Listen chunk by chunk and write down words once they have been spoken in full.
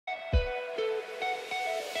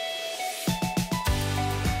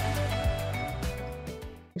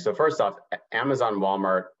So first off, Amazon,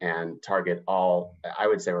 Walmart, and Target all, I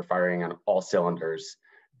would say, we're firing on all cylinders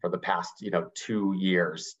for the past 2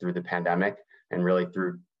 years through the pandemic and really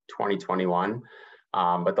through 2021.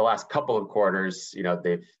 But the last couple of quarters,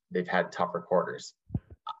 they've had tougher quarters.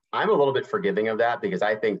 I'm a little bit forgiving of that because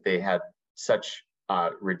I think they had such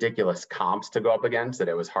ridiculous comps to go up against that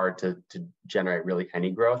it was hard to generate really any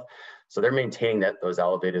growth. So they're maintaining those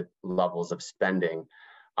elevated levels of spending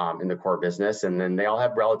in the core business. And then they all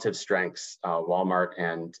have relative strengths, Walmart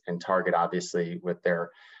and Target, obviously, with their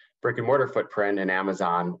brick and mortar footprint, and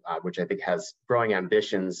Amazon, which I think has growing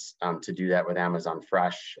ambitions to do that with Amazon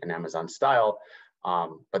Fresh and Amazon Style,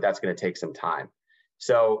 but that's going to take some time.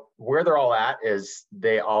 So where they're all at is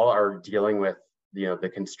they all are dealing with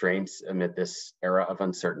the constraints amid this era of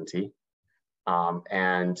uncertainty.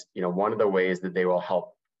 And one of the ways that they will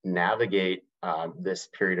help navigate this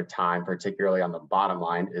period of time, particularly on the bottom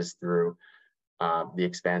line, is through the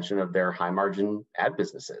expansion of their high margin ad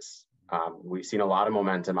businesses. We've seen a lot of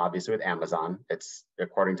momentum, obviously, with Amazon. It's,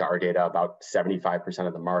 according to our data, about 75%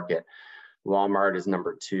 of the market. Walmart is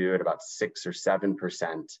number 2 at about 6 or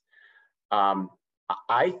 7%.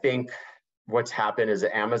 I think what's happened is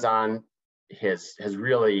that Amazon has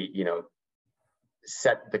really,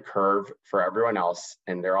 set the curve for everyone else,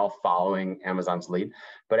 and they're all following Amazon's lead.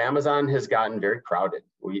 But Amazon has gotten very crowded.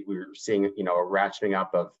 We're seeing, a ratcheting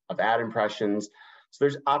up of ad impressions. So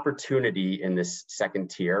there's opportunity in this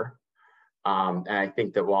second tier. And I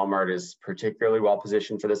think that Walmart is particularly well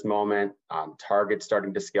positioned for this moment. Target's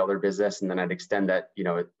starting to scale their business, and then I'd extend that,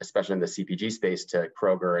 especially in the CPG space, to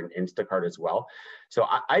Kroger and Instacart as well. So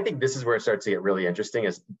I think this is where it starts to get really interesting.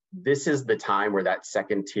 Is this is the time where that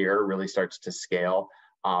second tier really starts to scale.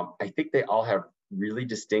 I think they all have really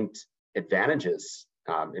distinct advantages.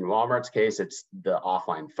 In Walmart's case, it's the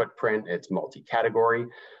offline footprint. It's multi-category.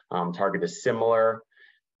 Target is similar.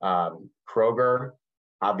 Kroger,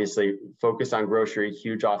 obviously, focus on grocery,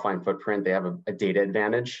 huge offline footprint. They have a data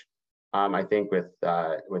advantage, I think, with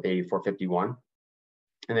 8451.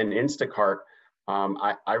 And then Instacart,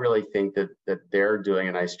 I really think that they're doing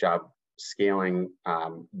a nice job scaling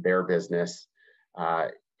their business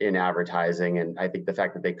in advertising. And I think the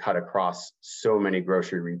fact that they cut across so many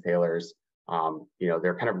grocery retailers,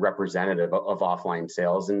 they're kind of representative of offline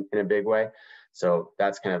sales in a big way. So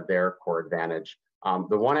that's kind of their core advantage.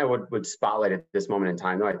 The one I would spotlight at this moment in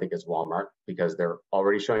time, though, I think is Walmart, because they're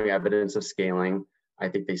already showing evidence of scaling. I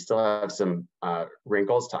think they still have some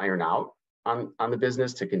wrinkles to iron out on the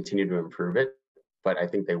business to continue to improve it, but I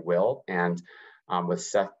think they will. And with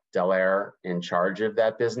Seth Dallaire in charge of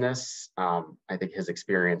that business, I think his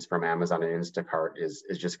experience from Amazon and Instacart is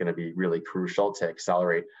just going to be really crucial to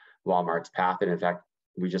accelerate Walmart's path. And in fact,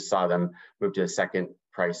 we just saw them move to a second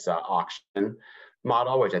price auction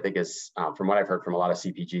model, which I think is, from what I've heard from a lot of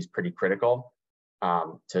CPGs, pretty critical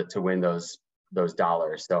to win those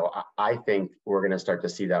dollars. So I think we're going to start to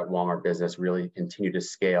see that Walmart business really continue to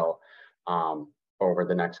scale over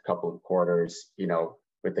the next couple of quarters,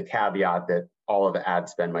 with the caveat that all of the ad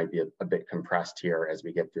spend might be a bit compressed here as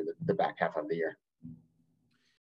we get through the back half of the year.